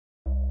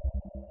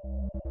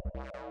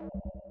This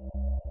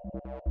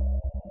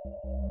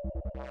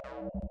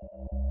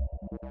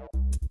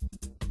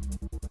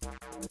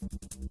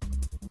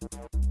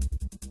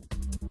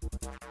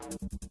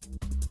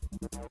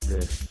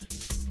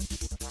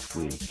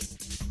week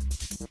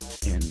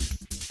in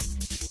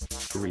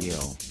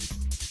real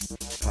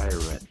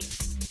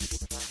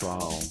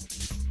Pirateball.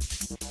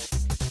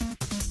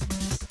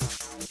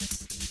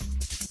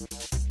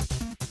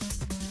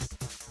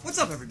 What's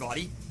up,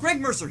 everybody? Greg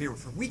Mercer here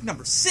for week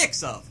number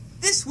 6 of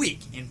This Week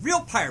in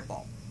Real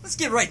Pirateball. Let's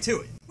get right to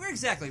it. We're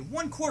exactly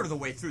 1/4 of the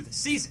way through the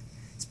season.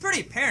 It's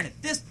pretty apparent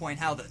at this point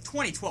how the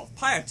 2012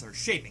 Pirates are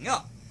shaping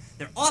up.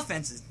 Their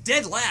offense is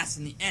dead last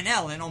in the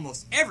NL in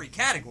almost every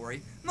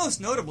category, most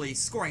notably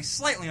scoring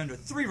slightly under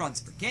 3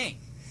 runs per game.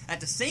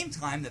 At the same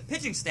time, the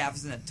pitching staff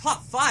is in the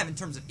top 5 in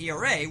terms of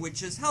ERA,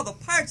 which is how the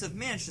Pirates have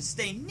managed to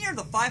stay near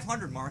the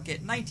 500 mark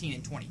at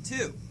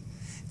 19-22.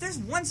 If there's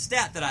one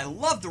stat that I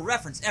love to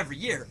reference every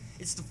year,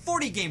 it's the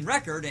 40-game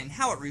record and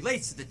how it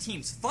relates to the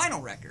team's final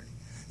record.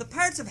 The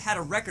Pirates have had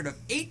a record of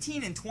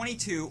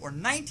 18-22 or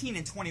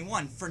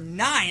 19-21 for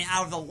 9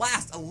 out of the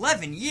last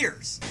 11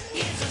 years.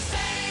 It's the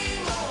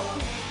same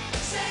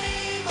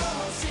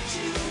old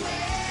situation.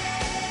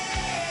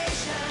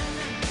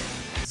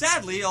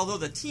 Sadly, although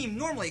the team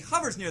normally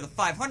hovers near the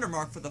 500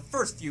 mark for the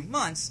first few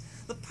months,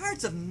 the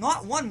Pirates have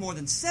not won more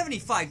than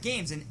 75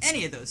 games in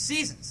any of those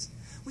seasons.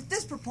 With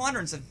this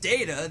preponderance of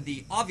data,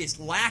 the obvious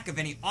lack of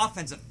any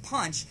offensive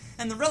punch,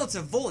 and the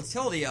relative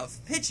volatility of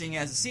pitching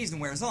as the season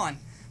wears on,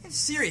 I have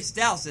serious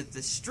doubts that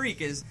the streak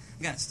is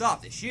going to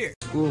stop this year.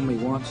 Schooled me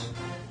once.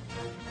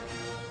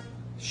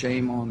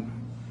 Shame on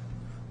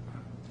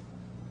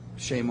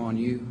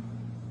you.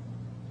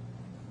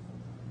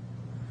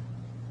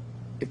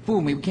 It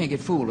fooled me, we can't get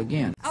fooled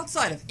again.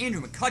 Outside of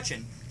Andrew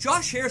McCutchen,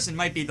 Josh Harrison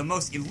might be the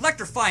most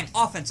electrifying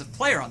offensive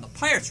player on the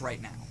Pirates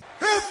right now.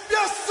 If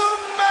you smell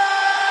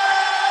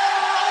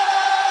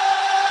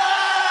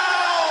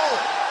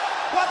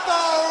what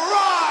the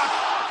Rock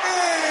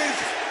is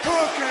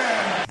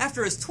cooking!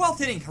 After his 12th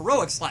hitting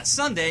heroics last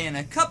Sunday and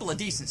a couple of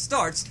decent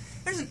starts,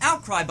 there's an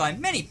outcry by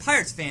many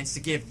Pirates fans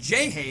to give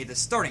J-Hay the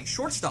starting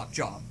shortstop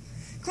job.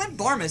 Clint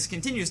Barmas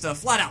continues to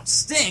flat-out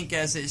stink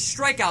as his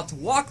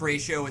strikeout-to-walk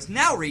ratio has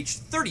now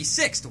reached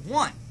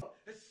 36-1.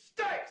 It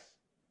stinks!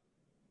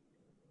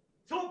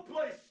 This whole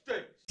place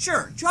stinks!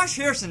 Sure, Josh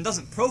Harrison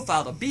doesn't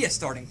profile to be a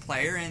starting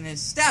player and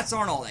his stats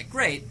aren't all that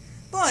great,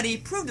 but he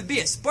proved to be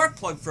a spark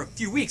plug for a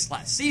few weeks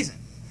last season.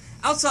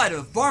 Outside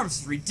of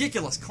Barnes'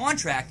 ridiculous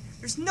contract,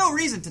 there's no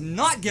reason to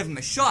not give him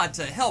a shot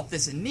to help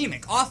this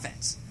anemic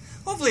offense.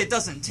 Hopefully it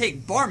doesn't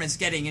take Barmas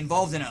getting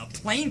involved in a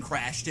plane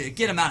crash to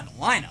get him out of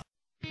the lineup.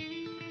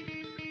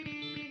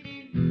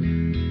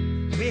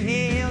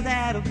 Well,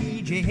 that'll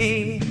be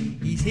J-Hay.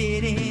 He's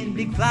hitting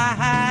big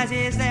flies,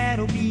 yes,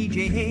 that'll be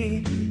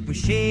J-Hay. With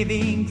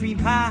shaving cream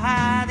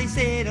pie, they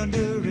said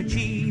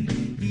underachieved.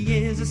 He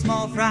is a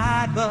small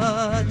fry,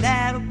 but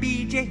that'll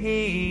be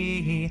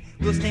J-Hay.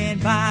 We'll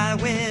stand by,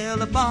 well,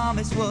 the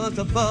Barmas was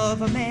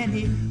above him, and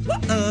he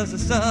was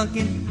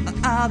a-sucking.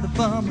 The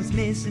bum was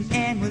missing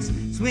and was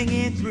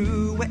swinging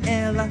through.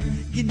 Well,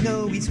 you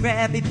know he's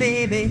scrappy,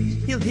 baby.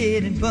 He'll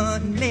hit and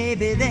bunt, and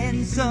maybe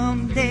then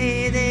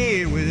someday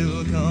they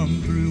will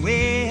come through.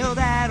 Well,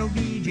 that'll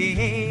be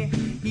J-Hay.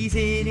 He's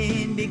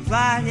hitting big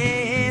flies,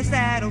 yes,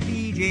 that'll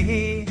be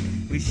J-Hay.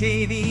 With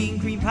shaving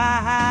cream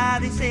pie,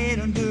 they said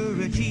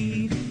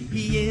underachieved.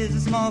 He is a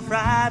small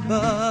fry,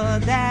 but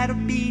that'll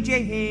be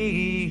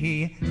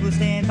J-Hay. We'll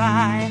stand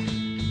by.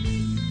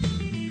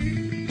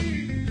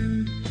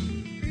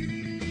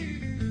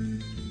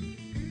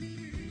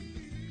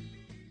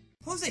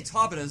 Jose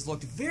Tabata has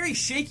looked very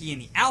shaky in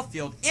the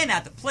outfield and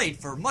at the plate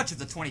for much of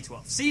the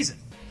 2012 season.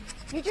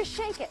 You just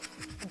shake it,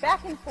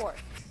 back and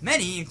forth.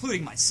 Many,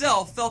 including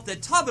myself, felt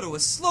that Tabata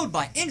was slowed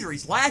by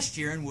injuries last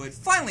year and would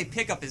finally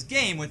pick up his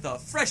game with a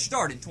fresh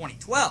start in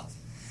 2012.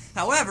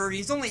 However,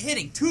 he's only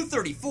hitting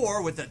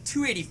 .234 with a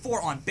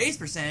 .284 on-base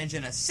percentage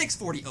and a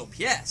 .640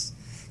 OPS.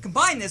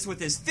 Combine this with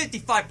his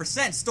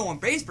 55% stolen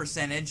base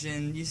percentage,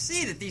 and you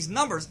see that these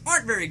numbers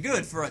aren't very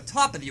good for a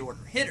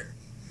top-of-the-order hitter.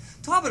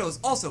 Tabata was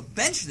also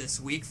benched this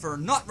week for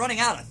not running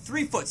out a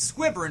 3-foot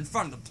squibber in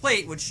front of the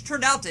plate, which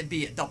turned out to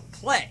be a double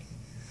play.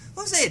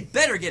 Jose had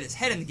better get his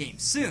head in the game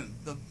soon.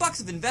 The Bucks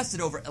have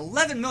invested over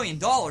 $11 million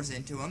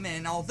into him,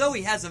 and although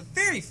he has a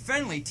very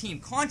friendly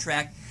team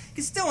contract, it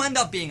can still end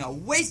up being a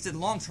wasted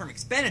long-term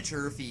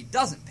expenditure if he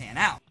doesn't pan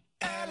out.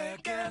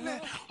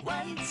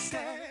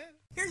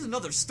 Here's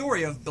another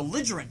story of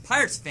belligerent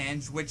Pirates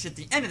fans, which at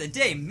the end of the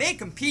day may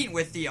compete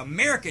with the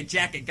America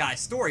Jacket guy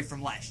story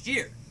from last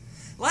year.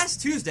 Last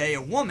Tuesday,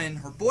 a woman,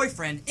 her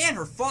boyfriend, and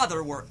her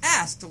father were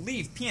asked to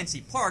leave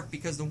PNC Park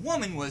because the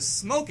woman was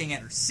smoking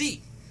at her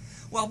seat.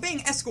 While being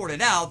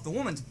escorted out, the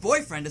woman's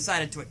boyfriend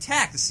decided to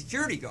attack the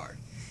security guard.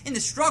 In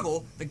the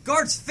struggle, the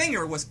guard's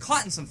finger was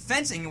caught in some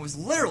fencing and was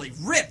literally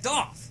ripped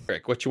off.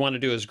 What you want to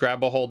do is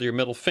grab a hold of your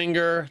middle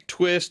finger,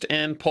 twist,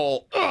 and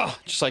pull. Ugh,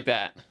 just like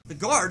that. The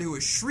guard, who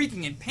was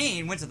shrieking in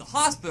pain, went to the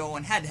hospital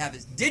and had to have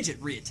his digit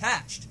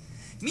reattached.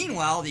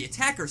 Meanwhile, the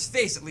attackers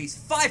face at least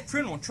 5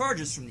 criminal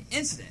charges from the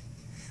incident.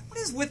 What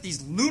is with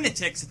these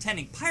lunatics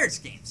attending Pirates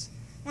games?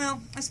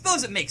 Well, I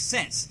suppose it makes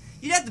sense.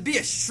 You'd have to be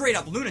a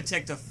straight-up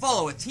lunatic to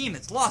follow a team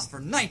that's lost for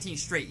 19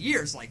 straight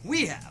years like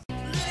we have.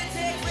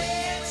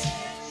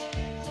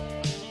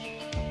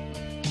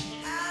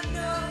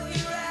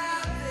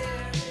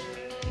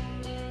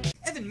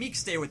 Evan Meek's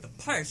stay with the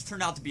Pirates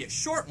turned out to be a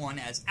short one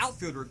as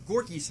outfielder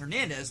Gorky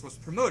Hernandez was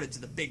promoted to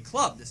the big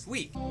club this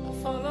week.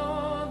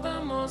 Follow the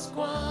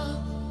Moskwa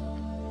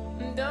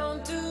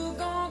down to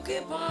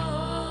Gonky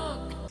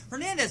Park.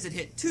 Hernandez had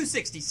hit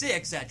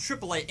 .266 at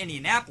AAA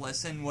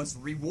Indianapolis and was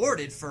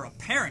rewarded for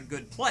apparent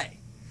good play.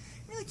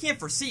 I really can't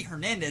foresee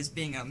Hernandez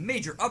being a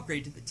major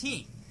upgrade to the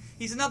team.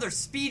 He's another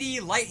speedy,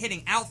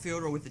 light-hitting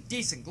outfielder with a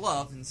decent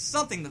glove, and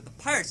something that the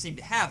Pirates seem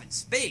to have in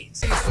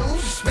spades. He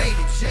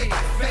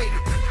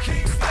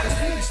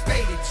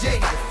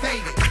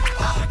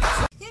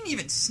didn't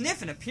even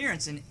sniff an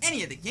appearance in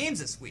any of the games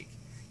this week.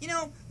 You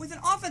know, with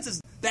an offense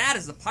as bad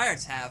as the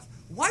Pirates have,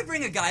 why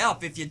bring a guy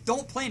up if you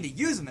don't plan to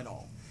use him at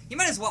all? You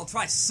might as well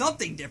try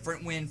something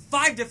different when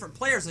 5 different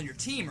players on your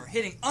team are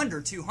hitting under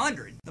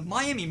 200. The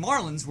Miami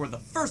Marlins were the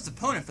first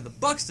opponent for the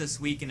Bucks this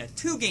week in a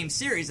 2-game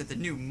series at the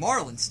new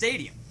Marlins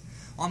Stadium.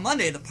 On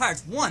Monday, the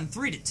Pirates won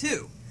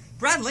 3-2.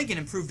 Brad Lincoln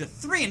improved to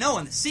 3-0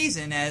 in the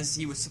season as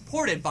he was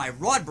supported by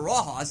Rod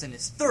Barajas in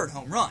his 3rd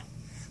home run.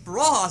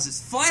 Barajas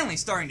is finally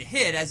starting to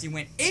hit as he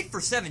went 8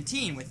 for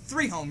 17 with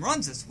 3 home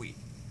runs this week.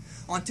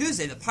 On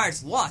Tuesday, the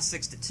Pirates lost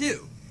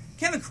 6-2.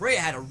 Kevin Correa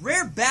had a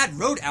rare bad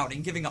road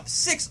outing, giving up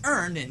 6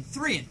 earned in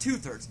 3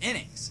 2/3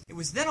 innings. It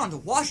was then on to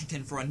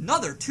Washington for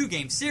another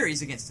 2-game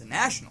series against the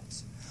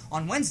Nationals.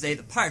 On Wednesday,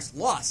 the Pirates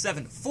lost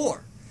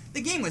 7-4.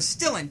 The game was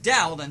still in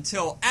doubt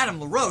until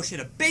Adam LaRoche hit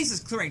a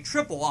bases-clearing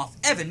triple off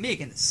Evan Meek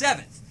in the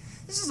 7th.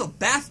 This is a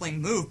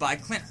baffling move by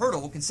Clint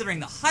Hurdle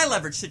considering the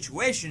high-leverage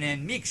situation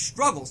and Meek's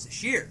struggles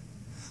this year.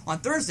 On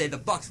Thursday, the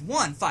Bucks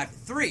won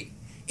 5-3.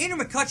 Andrew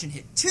McCutchen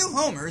hit 2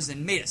 homers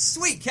and made a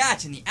sweet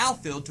catch in the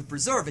outfield to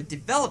preserve a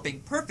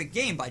developing perfect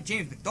game by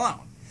James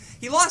McDonald.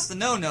 He lost the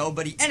no-no,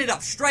 but he ended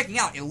up striking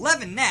out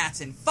 11 Nats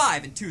in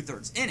 5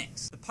 2/3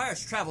 innings. The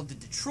Pirates traveled to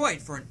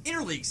Detroit for an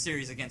interleague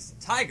series against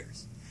the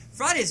Tigers.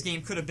 Friday's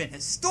game could have been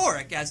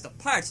historic as the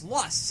Pirates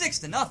lost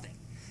 6-0.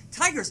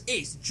 Tigers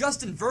ace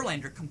Justin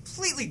Verlander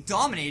completely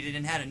dominated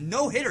and had a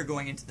no-hitter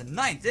going into the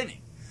 9th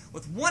inning.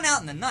 With 1 out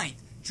in the 9th,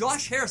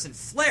 Josh Harrison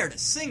flared a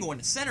single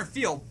into center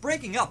field,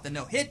 breaking up the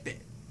no-hit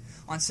bid.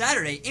 On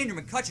Saturday, Andrew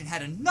McCutchen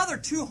had another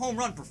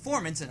 2-home-run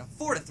performance in a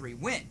 4-3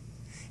 win.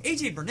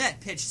 A.J.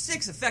 Burnett pitched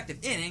 6 effective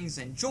innings,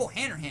 and Joel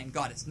Hanrahan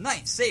got his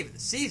 9th save of the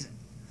season.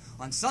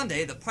 On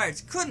Sunday, the Pirates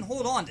couldn't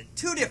hold on to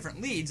 2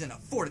 different leads in a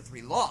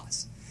 4-3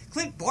 loss.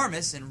 Clint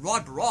Barmas and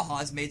Rod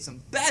Barajas made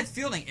some bad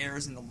fielding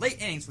errors in the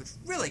late innings which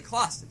really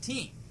cost the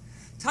team.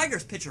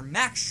 Tigers pitcher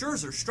Max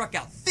Scherzer struck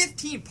out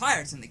 15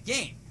 Pirates in the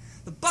game.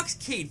 The Bucks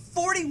K'd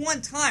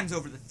 41 times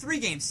over the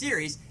 3-game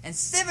series and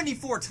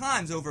 74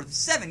 times over the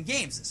 7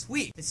 games this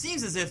week. It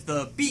seems as if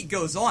the beat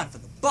goes on for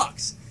the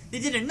Bucks. They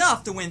did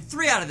enough to win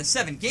 3 out of the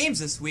 7 games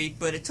this week,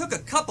 but it took a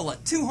couple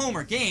of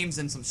 2-homer games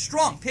and some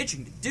strong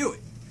pitching to do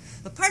it.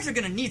 The Pirates are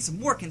going to need some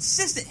more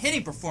consistent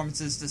hitting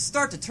performances to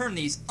start to turn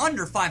these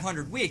under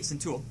 500 weeks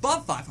into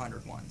above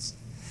 500 ones.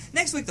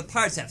 Next week, the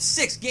Pirates have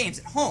 6 games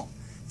at home,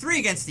 3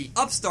 against the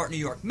upstart New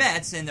York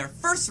Mets and their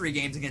first 3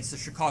 games against the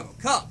Chicago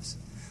Cubs.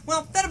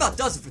 Well, that about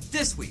does it for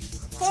this week.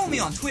 Follow me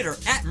on Twitter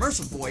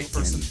 @MercerBoy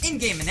for some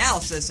in-game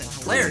analysis and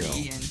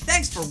hilarity, and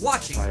thanks for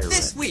watching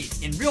This Week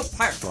in Real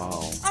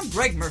Pirateball. I'm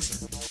Greg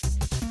Mercer.